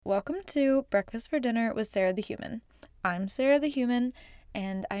Welcome to Breakfast for Dinner with Sarah the Human. I'm Sarah the Human,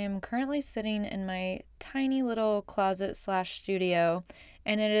 and I am currently sitting in my tiny little closet/studio,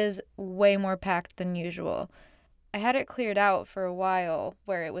 and it is way more packed than usual. I had it cleared out for a while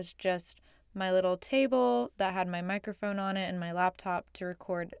where it was just my little table that had my microphone on it and my laptop to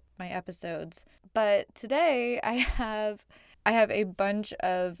record my episodes. But today I have a bunch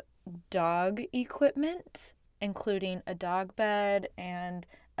of dog equipment, including a dog bed and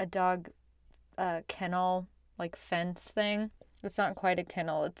a dog kennel, like fence thing. It's not quite a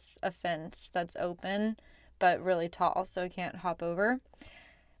kennel, it's a fence that's open but really tall so I can't hop over.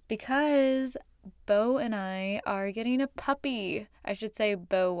 Because Bo and I are getting a puppy. I should say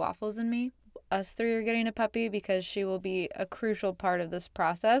Bo, Waffles, and me. Us three are getting a puppy because she will be a crucial part of this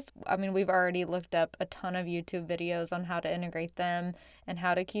process. I mean, we've already looked up a ton of YouTube videos on how to integrate them and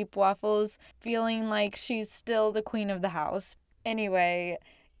how to keep Waffles feeling like she's still the queen of the house. Anyway,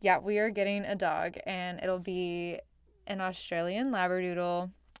 yeah, we are getting a dog, and it'll be an Australian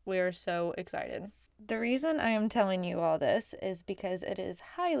Labradoodle. We are so excited. The reason I am telling you all this is because it is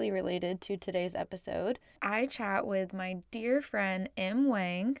highly related to today's episode. I chat with my dear friend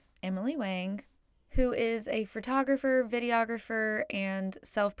Emily Wang, who is a photographer, videographer, and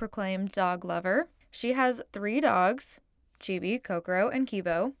self-proclaimed dog lover. She has 3 dogs, Chibi, Kokoro, and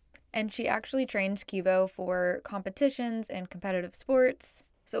Kibo, and she actually trains Kibo for competitions and competitive sports.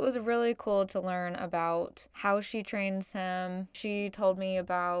 So it was really cool to learn about how she trains him. She told me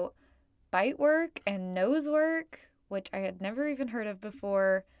about bite work and nose work, which I had never even heard of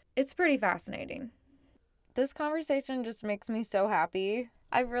before. It's pretty fascinating. This conversation just makes me so happy.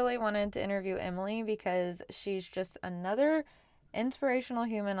 I really wanted to interview Emily because she's just another inspirational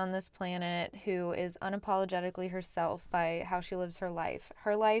human on this planet who is unapologetically herself by how she lives her life.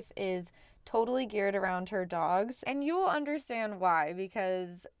 Her life is totally geared around her dogs, and you will understand why,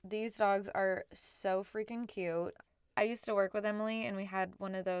 because these dogs are so freaking cute. I used to work with Emily, and we had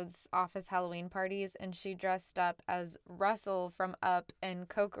one of those office Halloween parties, and she dressed up as Russell from Up, and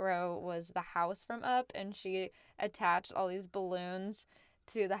Kokoro was the house from Up, and she attached all these balloons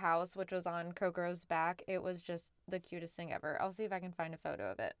to the house, which was on Kokoro's back. It was just the cutest thing ever. I'll see if I can find a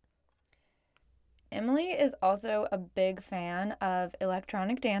photo of it. Emily is also a big fan of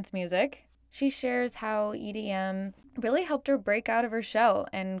electronic dance music. She shares how EDM really helped her break out of her shell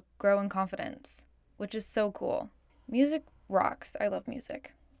and grow in confidence, which is so cool. Music rocks. I love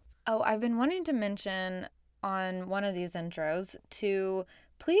music. Oh, I've been wanting to mention on one of these intros to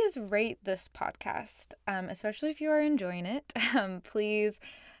please rate this podcast, especially if you are enjoying it. Please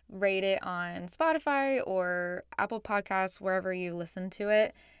rate it on Spotify or Apple Podcasts, wherever you listen to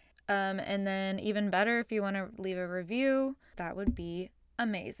it. And then even better, if you want to leave a review, that would be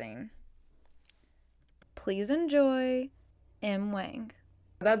amazing. Please enjoy M. Wang.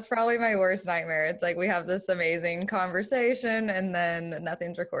 That's probably my worst nightmare. It's like we have this amazing conversation and then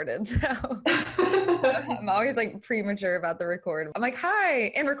nothing's recorded. So I'm always like premature about the record. I'm like,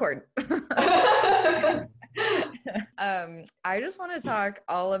 hi, and record. I just want to talk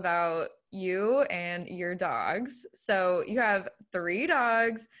all about you and your dogs. So you have 3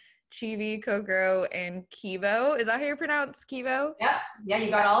 dogs, Chibi, Kokoro, and Kibo. Is that how you pronounce Kibo? Yeah, you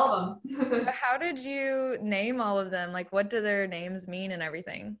got all of them. How did you name all of them? Like, what do their names mean and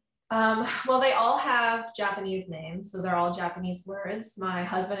everything? Well, they all have Japanese names, so they're all Japanese words. My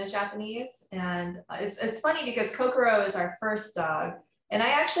husband is Japanese, and it's funny because Kokoro is our first dog, and I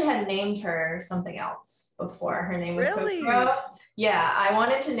actually had named her something else before. Her name was Really? Kokoro. Yeah, I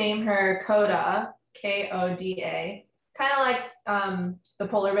wanted to name her Koda, Koda, kind of like the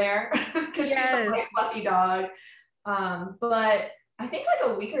polar bear, because she's a really fluffy dog. But I think like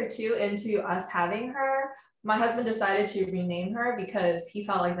a week or 2 into us having her, my husband decided to rename her because he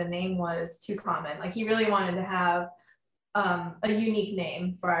felt like the name was too common. Like he really wanted to have a unique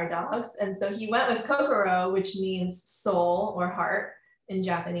name for our dogs. And so he went with Kokoro, which means soul or heart in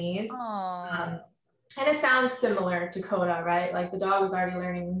Japanese. And it sounds similar to Koda, right? Like the dog was already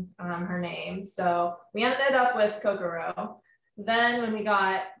learning her name. So we ended up with Kokoro. Then when we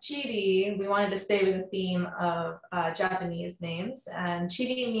got Chibi, we wanted to stay with the theme of Japanese names. And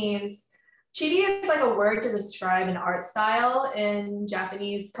Chibi is like a word to describe an art style in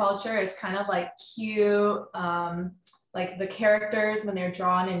Japanese culture. It's kind of like cute. Like the characters when they're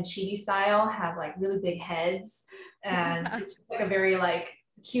drawn in Chibi style have like really big heads. And it's like a very like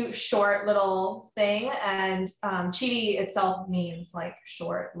cute, short little thing. And Chibi itself means like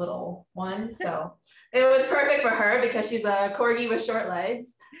short little one. So it was perfect for her because she's a corgi with short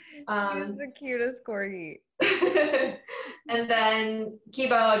legs. She's the cutest corgi. And then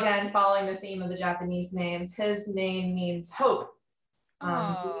Kibo, again, following the theme of the Japanese names, his name means hope. So we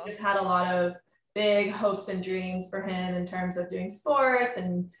Oh, just had a lot of big hopes and dreams for him in terms of doing sports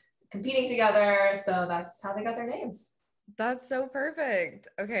and competing together. So that's how they got their names. that's so perfect.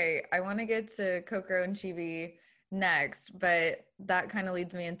 Okay, I want to get to Kokoro and Chibi next, but that kind of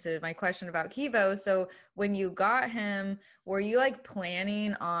leads me into my question about Kivo. So when you got him, were you like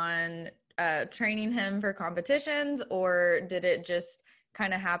planning on training him for competitions, or did it just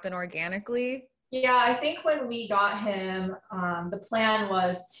kind of happen organically? Yeah, I think when we got him, the plan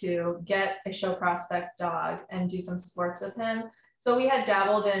was to get a show prospect dog and do some sports with him. So we had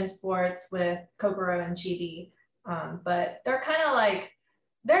dabbled in sports with Kokoro and Chibi, but they're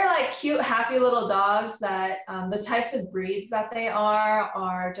like cute, happy little dogs that the types of breeds that they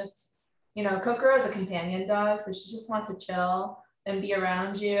are just, Kokoro is a companion dog, so she just wants to chill and be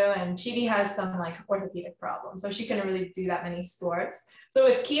around you. And Chibi has some like orthopedic problems, so she couldn't really do that many sports. So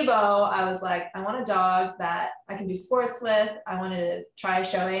with Kibo, I was like, I want a dog that I can do sports with. I wanted to try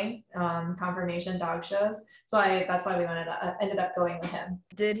showing conformation dog shows. So that's why ended up going with him.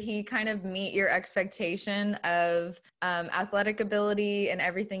 Did he kind of meet your expectation of athletic ability and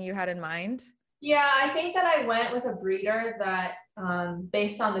everything you had in mind? Yeah, I think that I went with a breeder that,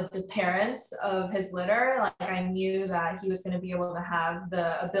 based on the parents of his litter, like I knew that he was going to be able to have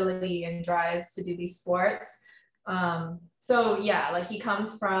the ability and drives to do these sports. So yeah, like he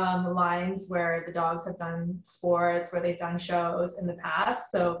comes from lines where the dogs have done sports, where they've done shows in the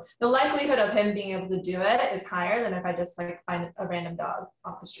past. So the likelihood of him being able to do it is higher than if I just like find a random dog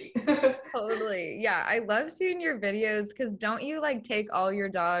off the street. Totally. Yeah, I love seeing your videos because don't you like take all your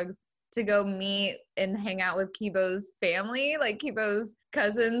dogs to go meet and hang out with Kibo's family, like Kibo's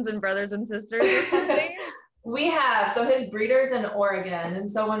cousins and brothers and sisters or something? We have. So his breeder's in Oregon.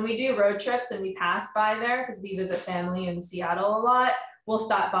 And so when we do road trips and we pass by there, because we visit family in Seattle a lot, we'll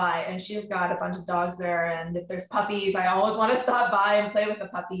stop by. And she's got a bunch of dogs there. And if there's puppies, I always want to stop by and play with the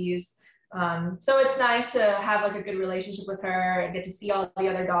puppies. So it's nice to have like a good relationship with her and get to see all the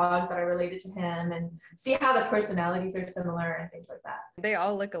other dogs that are related to him and see how the personalities are similar and things like that. They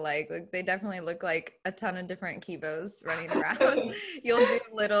all look alike. Like they definitely look like a ton of different Kibos running around. You'll do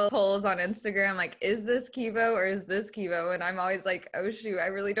little polls on Instagram like, is this Kibo or is this Kibo? And I'm always like, oh shoot, I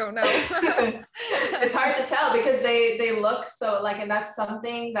really don't know. It's hard to tell because they look so like, and that's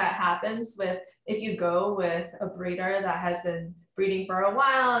something that happens with if you go with a breeder that has been breeding for a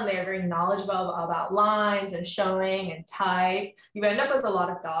while and they're very knowledgeable about lines and showing and type, you end up with a lot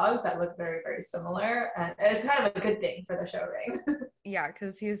of dogs that look very, very similar. And it's kind of a good thing for the show ring. Yeah,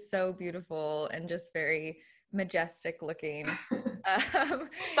 because he's so beautiful and just very majestic looking.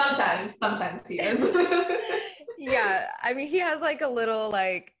 Sometimes he is. Yeah, I mean, he has like a little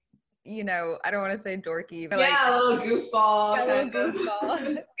like, I don't want to say dorky, but yeah, like a little goofball. a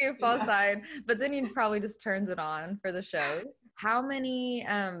little goofball side. But then he probably just turns it on for the shows. How many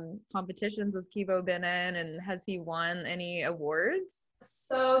competitions has Kibo been in, and has he won any awards?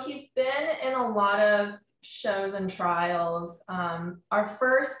 So he's been in a lot of shows and trials. Our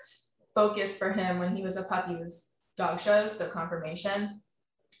first focus for him when he was a puppy was dog shows, so conformation.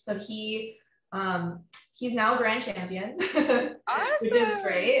 So he's now grand champion, Awesome. which is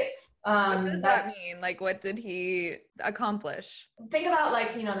great. What does that mean? Like, what did he accomplish? Think about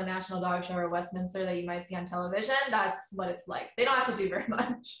like, the National Dog Show or Westminster that you might see on television. That's what it's like. They don't have to do very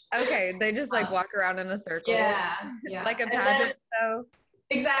much. Okay, they just like walk around in a circle. Yeah. Like a pageant show.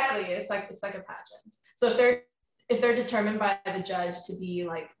 Exactly. It's like a pageant. So if they're determined by the judge to be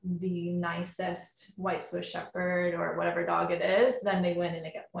like the nicest white Swiss Shepherd or whatever dog it is, then they win and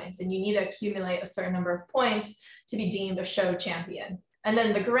they get points. And you need to accumulate a certain number of points to be deemed a show champion. And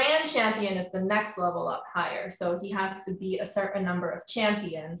then the grand champion is the next level up higher. So he has to be a certain number of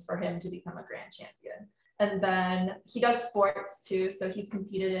champions for him to become a grand champion. And then he does sports too. So he's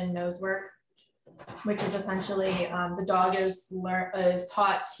competed in nose work, which is essentially the dog is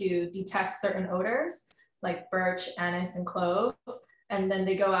taught to detect certain odors like birch, anise, and clove. And then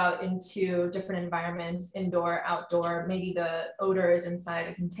they go out into different environments, indoor, outdoor. Maybe the odor is inside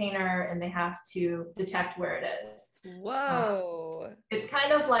a container and they have to detect where it is. Whoa. It's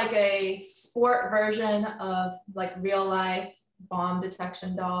kind of like a sport version of like real life bomb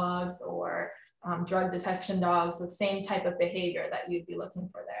detection dogs or drug detection dogs, the same type of behavior that you'd be looking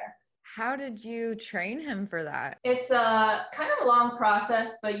for there. How did you train him for that? It's a kind of a long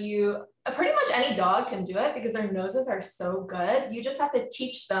process, but pretty much any dog can do it because their noses are so good. You just have to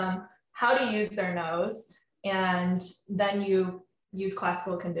teach them how to use their nose, and then you use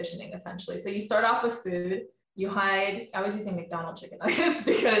classical conditioning essentially. So you start off with food. I was using McDonald's chicken nuggets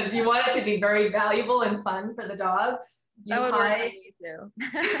because you want it to be very valuable and fun for the dog. You That would work for hide me too.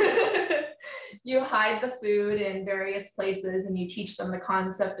 you hide the food in various places, and you teach them the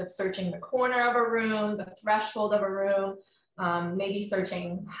concept of searching the corner of a room, the threshold of a room, maybe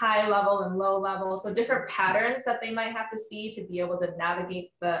searching high level and low level. So different patterns that they might have to see to be able to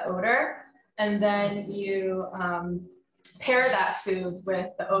navigate the odor. And then you pair that food with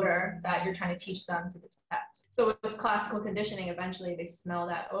the odor that you're trying to teach them to detect. So with classical conditioning, eventually they smell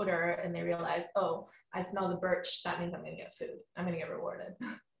that odor and they realize, oh, I smell the birch. That means I'm going to get food. I'm going to get rewarded.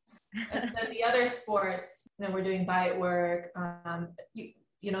 And then the other sports, we're doing bite work.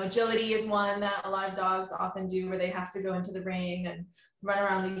 Agility is one that a lot of dogs often do, where they have to go into the ring and run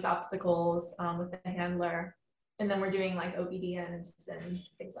around these obstacles with the handler. And then we're doing like obedience and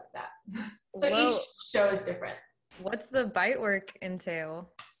things like that. So each show is different. What's the bite work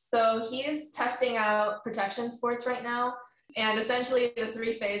entail? So he is testing out protection sports right now. And essentially the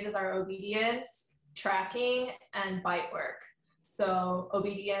 3 phases are obedience, tracking, and bite work. So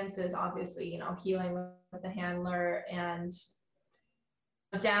obedience is obviously, healing with the handler and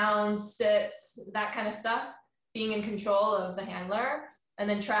downs, sits, that kind of stuff, being in control of the handler. And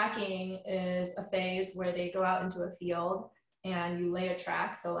then tracking is a phase where they go out into a field and you lay a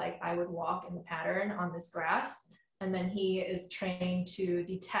track. So like I would walk in the pattern on this grass, and then he is trained to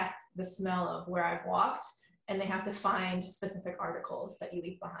detect the smell of where I've walked, and they have to find specific articles that you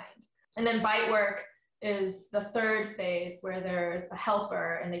leave behind. And then bite work is the 3rd phase, where there's a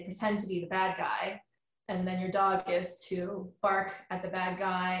helper and they pretend to be the bad guy. And then your dog is to bark at the bad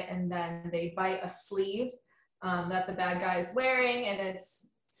guy, and then they bite a sleeve that the bad guy is wearing, and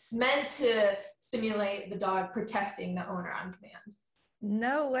it's meant to simulate the dog protecting the owner on command.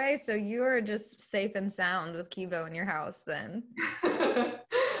 No way. So you are just safe and sound with Kibo in your house then?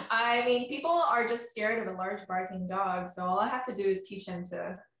 I mean, people are just scared of a large barking dog, so all I have to do is teach him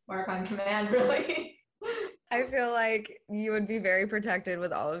to bark on command, really. I feel like you would be very protected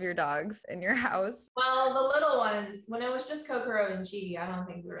with all of your dogs in your house. Well, the little ones, when it was just Kokoro and Chibi, I don't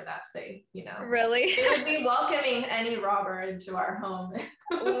think we were that safe, Really? They would be welcoming any robber into our home.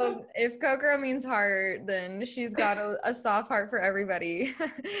 Well, if Kokoro means heart, then she's got a soft heart for everybody.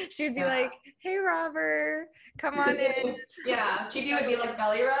 She'd be like, hey, robber, come on in. Yeah, Chibi would be like,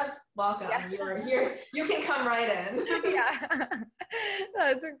 belly rubs, welcome. Yeah. You're here. You can come right in. Yeah,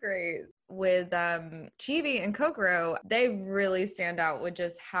 that's great. With Chibi and Kokoro, they really stand out with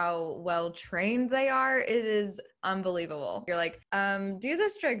just how well trained they are. It is unbelievable. You're like, do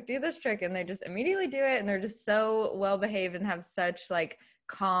this trick, and they just immediately do it, and they're just so well behaved and have such like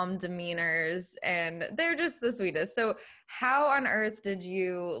calm demeanors, and they're just the sweetest. So how on earth did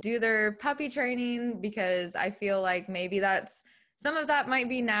you do their puppy training? Because I feel like maybe some of that might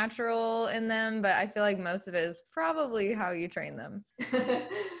be natural in them, but I feel like most of it is probably how you train them.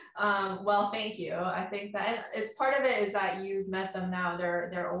 Well, thank you. I think that it's part of it is that you've met them now.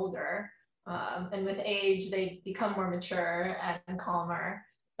 They're older, and with age they become more mature and calmer.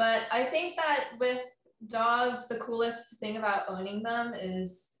 But I think that with dogs, the coolest thing about owning them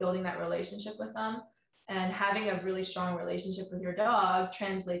is building that relationship with them, and having a really strong relationship with your dog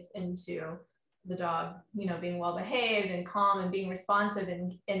translates into the dog, being well behaved and calm and being responsive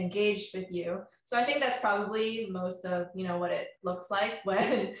and engaged with you. So I think that's probably most of, what it looks like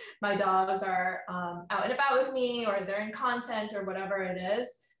when my dogs are out and about with me, or they're in content or whatever it is.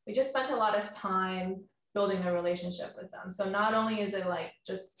 We just spent a lot of time building a relationship with them. So not only is it like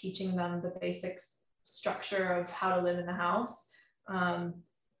just teaching them the basic structure of how to live in the house,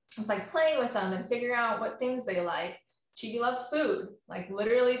 it's like playing with them and figuring out what things they like. Chibi loves food. Like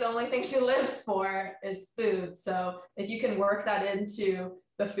literally the only thing she lives for is food. So if you can work that into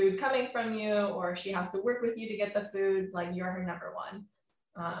the food coming from you, or she has to work with you to get the food, like you're her number one.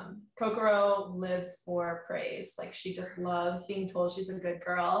 Kokoro lives for praise. Like she just loves being told she's a good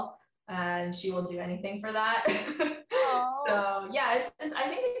girl, and she will do anything for that. So yeah, I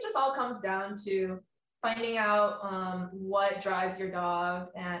think it just all comes down to finding out what drives your dog,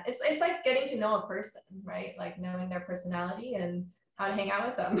 and it's like getting to know a person, right? Like knowing their personality and how to hang out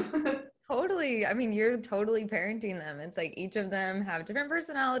with them. Totally. I mean, you're totally parenting them. It's like each of them have different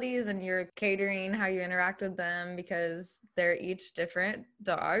personalities, and you're catering how you interact with them because they're each different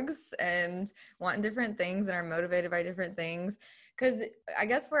dogs and want different things and are motivated by different things. Because I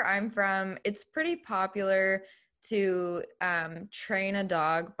guess where I'm from, it's pretty popular to train a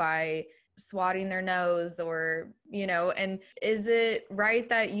dog by swatting their nose, or and is it right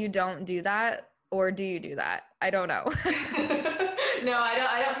that you don't do that, or do you do that? I don't know. No,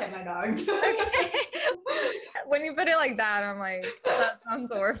 I don't hit my dogs. When you put it like that, I'm like, that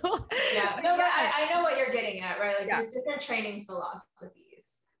sounds horrible. Yeah, no, but I know what you're getting at, right? Like Yeah. there's different training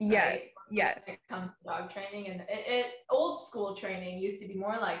philosophies. Yes. Right? Yes. when it comes to dog training. And old school training used to be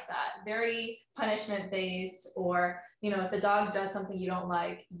more like that, very punishment based, or, if the dog does something you don't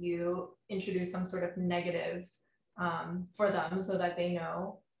like, you introduce some sort of negative for them so that they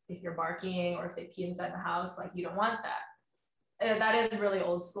know if you're barking or if they pee inside the house, like you don't want that. That is really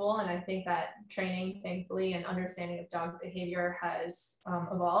old school. And I think that training, thankfully, and understanding of dog behavior has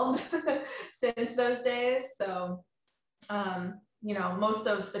evolved since those days. So, most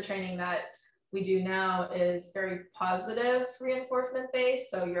of the training that we do now is very positive reinforcement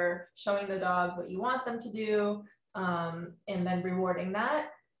based. So you're showing the dog what you want them to do, and then rewarding that.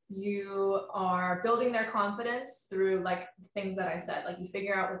 You are building their confidence through like things that I said, like you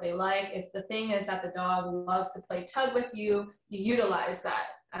figure out what they like. If the thing is that the dog loves to play tug with you, you utilize that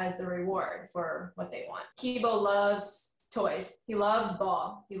as the reward for what they want. Kibo loves toys. He loves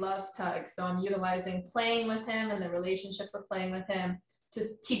ball. He loves tug. So I'm utilizing playing with him and the relationship of playing with him to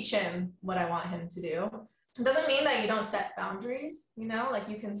teach him what I want him to do. It doesn't mean that you don't set boundaries, like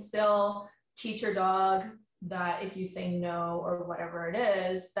you can still teach your dog that if you say no or whatever it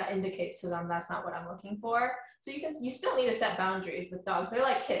is, that indicates to them that's not what I'm looking for. So you still need to set boundaries with dogs. They're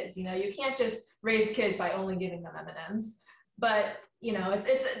like kids, you can't just raise kids by only giving them M&Ms. But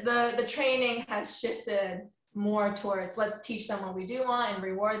it's the training has shifted more towards let's teach them what we do want and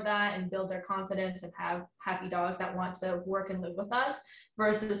reward that and build their confidence and have happy dogs that want to work and live with us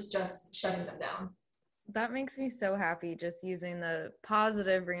versus just shutting them down. That makes me so happy, just using the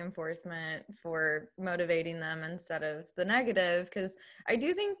positive reinforcement for motivating them instead of the negative, because I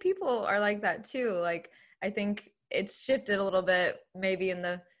do think people are like that too. Like, I think it's shifted a little bit maybe in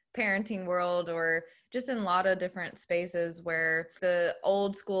the parenting world or just in a lot of different spaces where the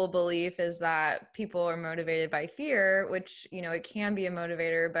old school belief is that people are motivated by fear, which, it can be a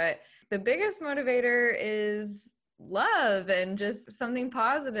motivator, but the biggest motivator is love and just something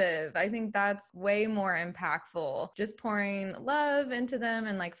positive. I think that's way more impactful. Just pouring love into them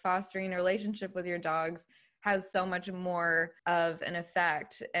and like fostering a relationship with your dogs has so much more of an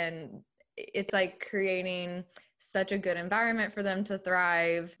effect. And it's like creating such a good environment for them to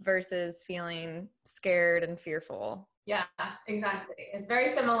thrive versus feeling scared and fearful. Yeah, exactly. It's very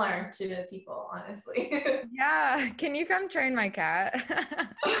similar to people, honestly. Yeah. Can you come train my cat?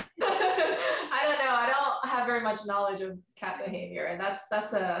 I don't know. I don't have very much knowledge of cat behavior, and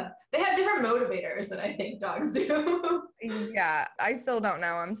they have different motivators than I think dogs do. Yeah, I still don't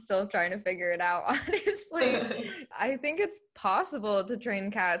know. I'm still trying to figure it out, honestly. I think it's possible to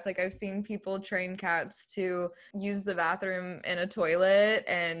train cats. Like, I've seen people train cats to use the bathroom in a toilet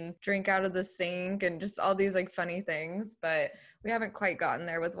and drink out of the sink and just all these like funny things, but we haven't quite gotten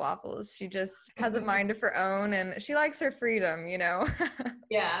there with Waffles. She just has a mind of her own and she likes her freedom,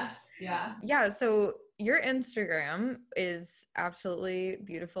 Yeah. Yeah, so your Instagram is absolutely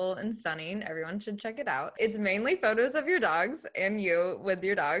beautiful and stunning. Everyone should check it out. It's mainly photos of your dogs and you with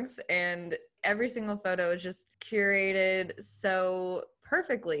your dogs, and every single photo is just curated so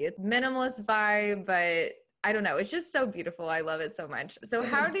perfectly. It's minimalist vibe, but I don't know. It's just so beautiful. I love it so much. So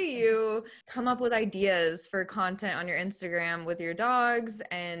how do you come up with ideas for content on your Instagram with your dogs,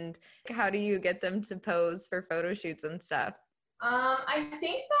 and how do you get them to pose for photo shoots and stuff? I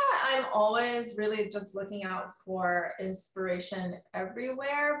think that I'm always really just looking out for inspiration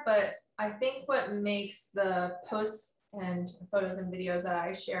everywhere, but I think what makes the posts and photos and videos that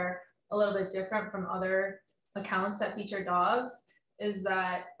I share a little bit different from other accounts that feature dogs is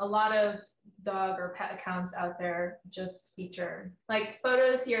that a lot of dog or pet accounts out there just feature like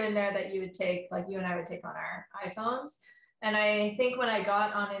photos here and there that you would take, like you and I would take on our iPhones. And I think when I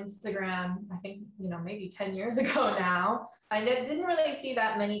got on Instagram, I think, maybe 10 years ago now, I didn't really see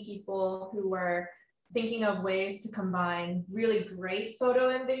that many people who were thinking of ways to combine really great photo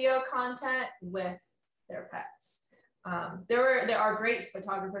and video content with their pets. There are great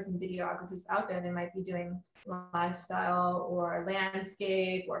photographers and videographers out there. They might be doing lifestyle or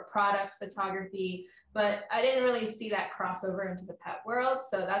landscape or product photography, but I didn't really see that crossover into the pet world.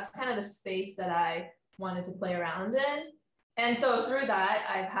 So that's kind of the space that I wanted to play around in. And so through that,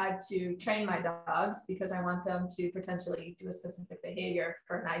 I've had to train my dogs because I want them to potentially do a specific behavior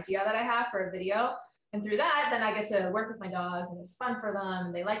for an idea that I have for a video. And through that, then I get to work with my dogs and it's fun for them.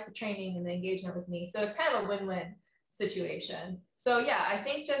 And they like the training and the engagement with me. So it's kind of a win-win situation. So yeah, I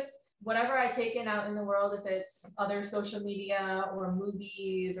think just whatever I take in out in the world, if it's other social media or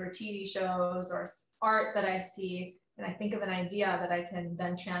movies or TV shows or art that I see, and I think of an idea that I can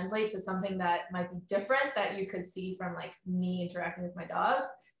then translate to something that might be different that you could see from like me interacting with my dogs.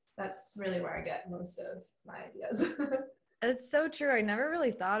 That's really where I get most of my ideas. It's so true. I never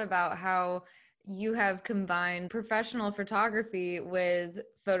really thought about how you have combined professional photography with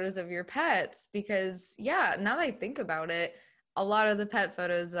photos of your pets because, yeah, now that I think about it, a lot of the pet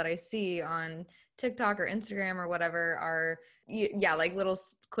photos that I see on TikTok or Instagram or whatever are, yeah, like little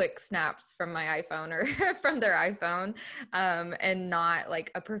quick snaps from my iPhone or from their iPhone, and not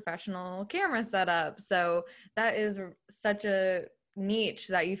like a professional camera setup. So that is such a niche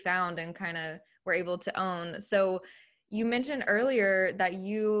that you found and kind of were able to own. So you mentioned earlier that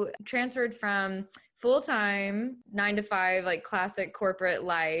you transferred from full-time 9 to 5, like classic corporate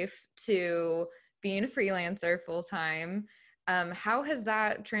life, to being a freelancer full-time. How has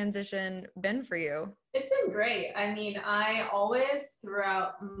that transition been for you? It's been great. I mean, I always,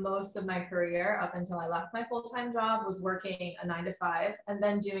 throughout most of my career, up until I left my full-time job, was working a 9 to 5 and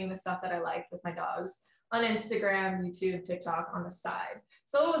then doing the stuff that I liked with my dogs on Instagram, YouTube, TikTok on the side.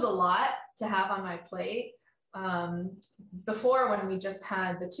 So it was a lot to have on my plate. Before, when we just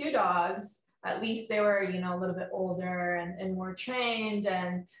had the 2 dogs, at least they were, a little bit older and more trained,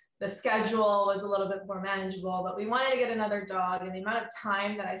 and the schedule was a little bit more manageable, but we wanted to get another dog, and the amount of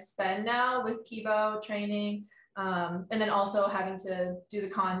time that I spend now with Kibo training, and then also having to do the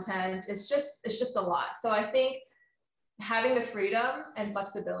content, it's just a lot. So I think having the freedom and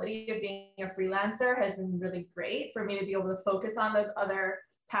flexibility of being a freelancer has been really great for me to be able to focus on those other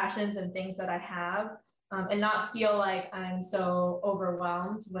passions and things that I have, and not feel like I'm so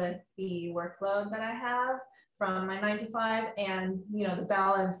overwhelmed with the workload that I have from my 9 to 5, and the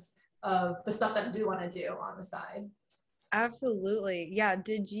balance of the stuff that I do want to do on the side. Absolutely. Yeah.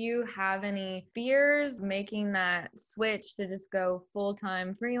 Did you have any fears making that switch to just go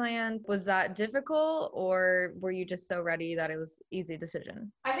full-time freelance? Was that difficult, or were you just so ready that it was easy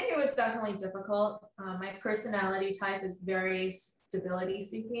decision? I think it was definitely difficult. My personality type is very stability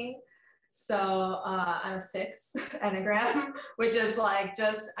seeking. So I'm a 6 Enneagram, which is like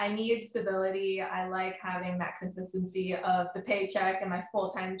I need stability. I like having that consistency of the paycheck and my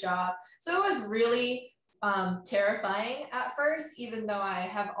full-time job. So it was really terrifying at first, even though I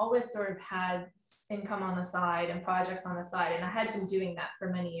have always sort of had income on the side and projects on the side, and I had been doing that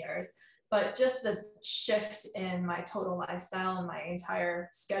for many years. But just the shift in my total lifestyle and my entire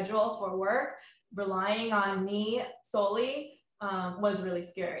schedule for work, relying on me solely, was really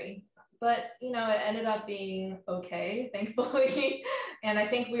scary. But it ended up being okay, thankfully. And I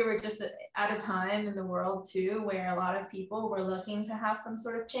think we were just at a time in the world too where a lot of people were looking to have some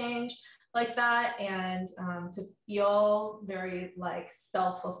sort of change like that, and to feel very like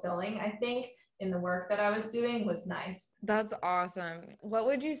self-fulfilling, I think, in the work that I was doing was nice. That's awesome. What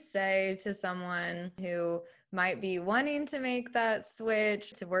would you say to someone who might be wanting to make that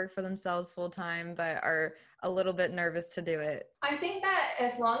switch to work for themselves full time, but are a little bit nervous to do it? I think that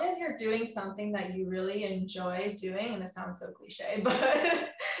as long as you're doing something that you really enjoy doing, and this sounds so cliche, but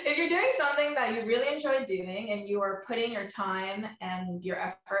if you're doing something that you really enjoy doing and you are putting your time and your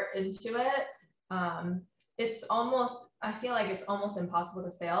effort into it, I feel like it's almost impossible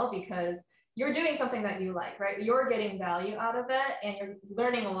to fail, because you're doing something that you like, right? You're getting value out of it and you're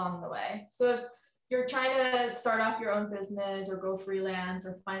learning along the way. So if you're trying to start off your own business or go freelance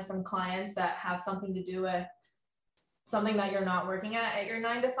or find some clients that have something to do with something that you're not working at your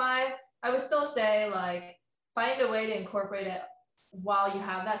 9 to 5, I would still say like find a way to incorporate it while you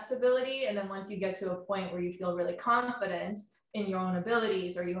have that stability. And then once you get to a point where you feel really confident in your own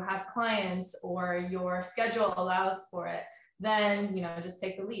abilities, or you have clients, or your schedule allows for it, then just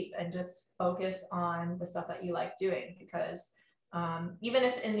take the leap and just focus on the stuff that you like doing. Because even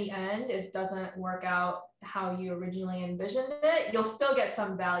if in the end it doesn't work out how you originally envisioned it, you'll still get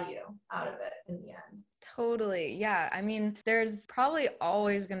some value out of it in the end. Totally. Yeah. I mean, there's probably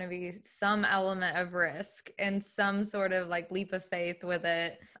always going to be some element of risk and some sort of like leap of faith with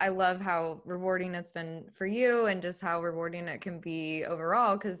it. I love how rewarding it's been for you, and just how rewarding it can be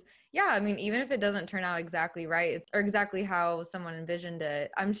overall. Because, yeah, I mean, even if it doesn't turn out exactly right or exactly how someone envisioned it,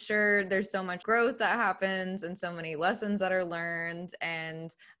 I'm sure there's so much growth that happens and so many lessons that are learned.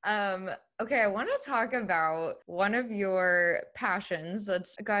 And okay, I want to talk about one of your passions.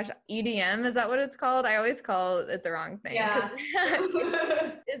 That's, gosh, EDM, is that what it's called? I always call it the wrong thing. Yeah.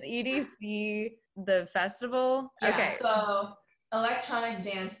 Is EDC the festival? Yeah, okay. So electronic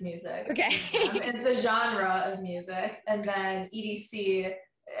dance music. Okay. It's a genre of music. And then EDC,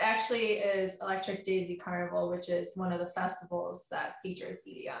 actually is Electric Daisy Carnival, which is one of the festivals that features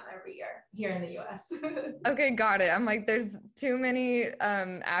EDM every year here in the US. Okay, got it. I'm like, there's too many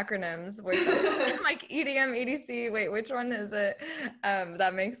acronyms, which I'm like EDM, EDC. Wait, which one is it?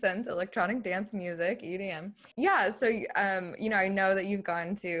 That makes sense. Electronic dance music, EDM. Yeah. So, I know that you've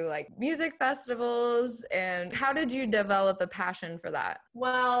gone to like music festivals, and how did you develop a passion for that?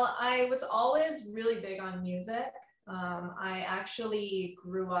 Well, I was always really big on music. I actually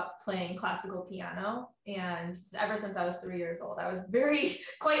grew up playing classical piano, and ever since I was 3 years old, I was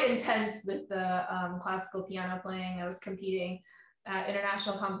quite intense with the classical piano playing. I was competing at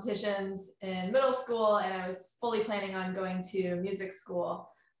international competitions in middle school, and I was fully planning on going to music school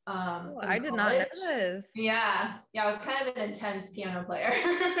Oh, in I did not know college. this. Yeah, I was kind of an intense piano player.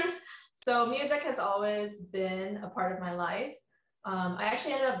 So music has always been a part of my life. I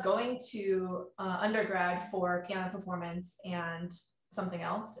actually ended up going to undergrad for piano performance and something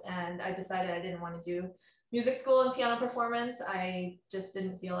else. And I decided I didn't want to do music school and piano performance. I just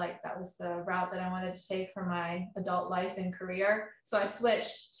didn't feel like that was the route that I wanted to take for my adult life and career. So I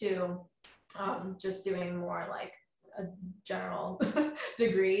switched to just doing more like a general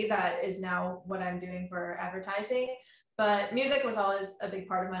degree that is now what I'm doing for advertising. But music was always a big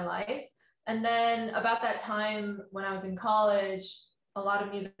part of my life. And then about that time when I was in college, a lot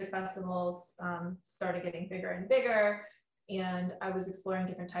of music festivals started getting bigger and bigger. And I was exploring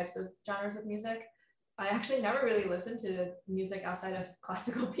different types of genres of music. I actually never really listened to music outside of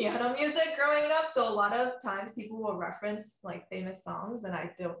classical piano music growing up. So a lot of times people will reference like famous songs and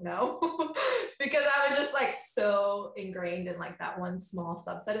I don't know because I was just like so ingrained in like that one small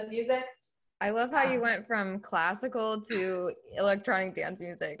subset of music. I love how you went from classical to electronic dance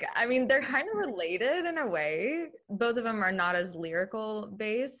music. I mean, they're kind of related in a way. Both of them are not as lyrical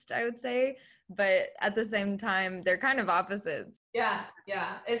based, I would say, but at the same time, they're kind of opposites. Yeah.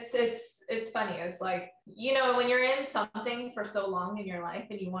 It's funny. It's like, when you're in something for so long in your life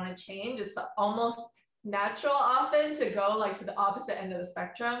and you want to change, it's almost natural often to go like to the opposite end of the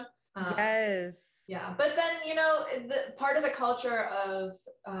spectrum. Yes. Yeah, but then the part of the culture of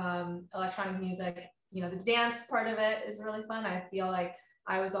electronic music, the dance part of it is really fun. I feel like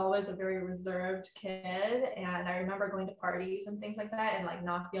I was always a very reserved kid, and I remember going to parties and things like that, and like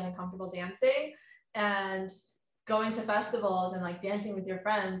not feeling comfortable dancing, and going to festivals and like dancing with your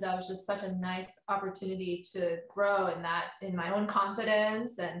friends. That was just such a nice opportunity to grow in my own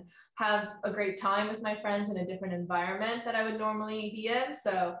confidence and have a great time with my friends in a different environment that I would normally be in.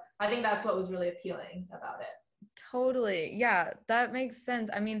 So I think that's what was really appealing about it. Totally. Yeah, that makes sense.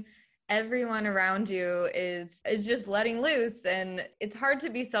 I mean, everyone around you is just letting loose, and it's hard to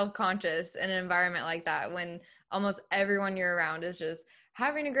be self-conscious in an environment like that when almost everyone you're around is just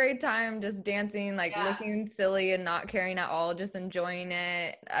having a great time, just dancing, like looking silly and not caring at all, just enjoying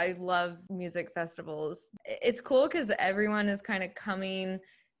it. I love music festivals. It's cool because everyone is kind of coming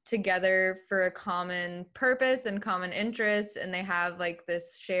together for a common purpose and common interests, and they have like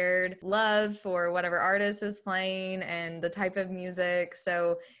this shared love for whatever artist is playing and the type of music,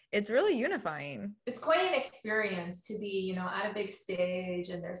 so it's really unifying. It's quite an experience to be at a big stage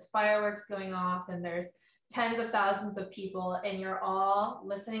and there's fireworks going off and there's tens of thousands of people and you're all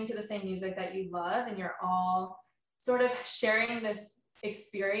listening to the same music that you love and you're all sort of sharing this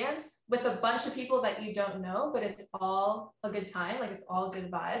experience with a bunch of people that you don't know, but it's all a good time. Like it's all good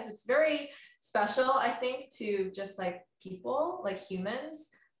vibes. It's very special, I think, to just like people, like humans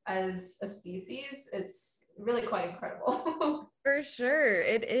as a species. It's really quite incredible. For sure,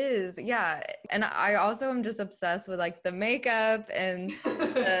 it is. Yeah. And I also am just obsessed with like the makeup and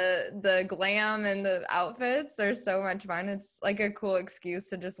the glam and the outfits are so much fun. It's like a cool excuse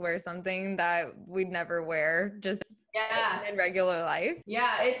to just wear something that we'd never wear just in regular life.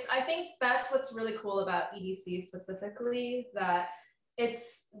 Yeah, I think that's what's really cool about EDC specifically, that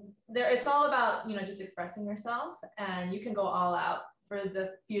it's all about, just expressing yourself, and you can go all out for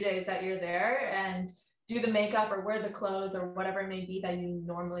the few days that you're there and do the makeup or wear the clothes or whatever it may be that you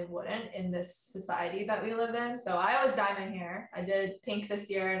normally wouldn't in this society that we live in. So I always dye my hair. I did pink this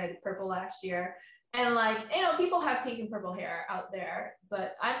year and I did purple last year. And like, people have pink and purple hair out there,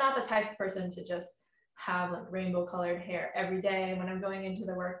 but I'm not the type of person to just have like rainbow colored hair every day when I'm going into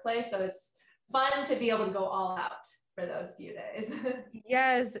the workplace. So it's fun to be able to go all out for those few days.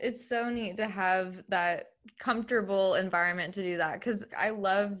 Yes, it's so neat to have that comfortable environment to do that, because I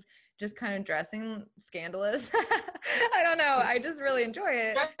love just kind of dressing scandalous. I don't know. I just really enjoy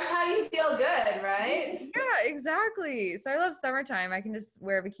it. That's how you feel good, right? Yeah, exactly. So I love summertime. I can just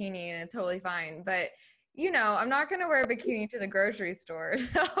wear a bikini and it's totally fine. But I'm not going to wear a bikini to the grocery store.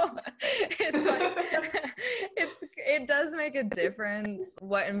 So it's like, it does make a difference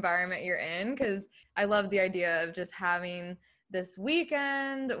what environment you're in, because I love the idea of just having this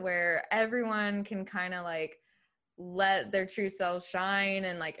weekend where everyone can kind of like let their true self shine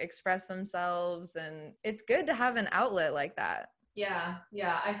and like express themselves. And it's good to have an outlet like that. Yeah.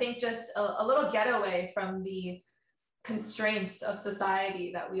 I think just a little getaway from the constraints of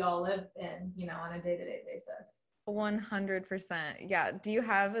society that we all live in, on a day-to-day basis. 100%. Yeah. Do you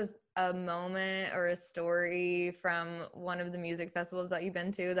have a moment or a story from one of the music festivals that you've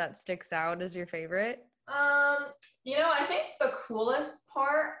been to that sticks out as your favorite? I think the coolest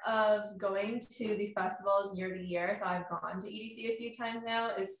part of going to these festivals year to year, so I've gone to EDC a few times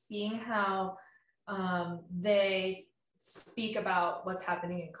now, is seeing how they speak about what's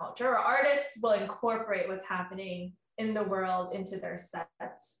happening in culture, or artists will incorporate what's happening in the world into their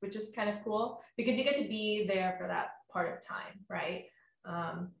sets, which is kind of cool because you get to be there for that part of time, right?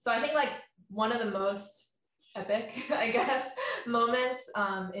 So I think like one of the most epic, I guess, moments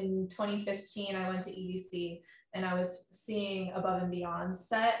in 2015, I went to EDC and I was seeing Above and Beyond's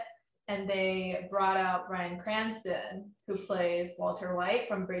set, and they brought out Bryan Cranston, who plays Walter White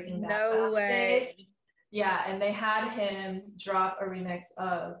from Breaking Bad. No way. Yeah, and they had him drop a remix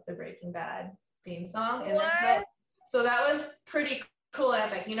of the Breaking Bad theme song in their set. So that was pretty cool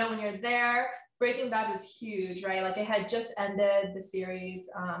and epic. When you're there, Breaking Bad was huge, right? Like it had just ended the series,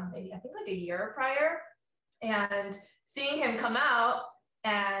 maybe I think like a year prior. And seeing him come out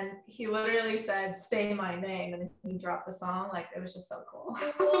and he literally said, "Say my name," and he dropped the song, like it was just so cool.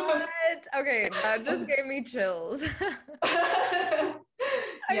 What? Okay, that just gave me chills.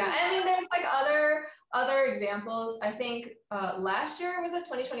 Yeah, I mean, there's like other examples. I think last year, was it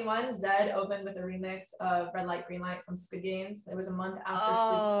 2021? Zed opened with a remix of Red Light, Green Light from Squid Games. It was a month after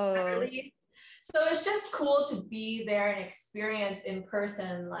Squid Games released. So it's just cool to be there and experience in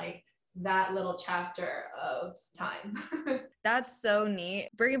person, like that little chapter of time. That's so neat.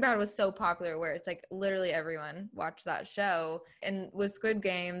 Breaking Bad was so popular where it's like literally everyone watched that show. And with Squid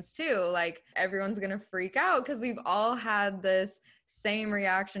Games too, like everyone's going to freak out because we've all had this same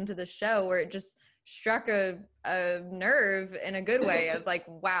reaction to the show where it just struck a nerve in a good way of like,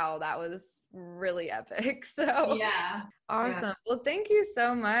 wow, that was really epic. So yeah. Awesome. Yeah. Well, thank you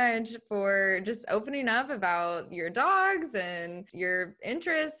so much for just opening up about your dogs and your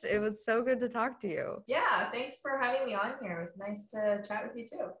interests. It was so good to talk to you. Yeah, thanks for having me on here. It was nice to chat with you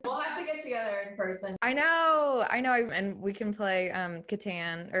too. We'll have to get together in person. I know. And we can play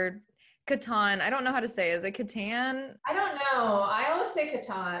Catan or Catan. I don't know how to say. Is it Catan? I don't know. I always say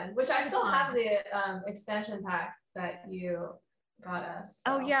Catan, which I still have the expansion pack that you got us.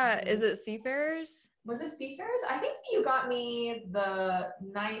 So. Oh yeah. Is it Seafarers? Was it Seafarers? I think you got me the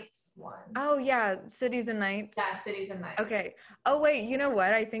Nights one. Oh yeah, Cities and Nights. Yeah, Cities and Nights. Okay. Oh wait, you know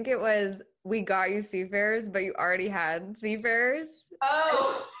what? I think it was we got you Seafarers, but you already had Seafarers.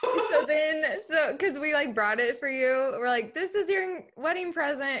 Oh. so because we like brought it for you. We're like, this is your wedding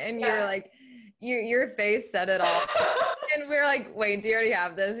present, and you're like, your face said it all. And we're like, wait, do you already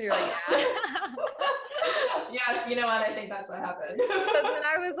have this? You're like, yeah. Yes, you know what? I think that's what happened. So then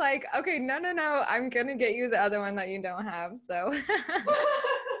I was like, okay, no, I'm gonna get you the other one that you don't have. So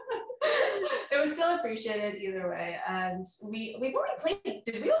it was still appreciated either way. And we've only played.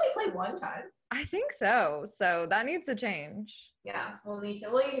 Did we only play one time? I think so. So that needs to change. Yeah, we'll need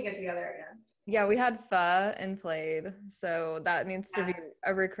to get together again. Yeah, we had pho and played, so that needs to be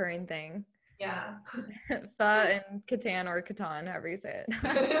a recurring thing. Yeah. Pho and Catan or Catan, however you say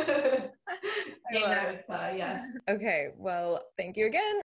it. Yes. Okay, well, thank you again.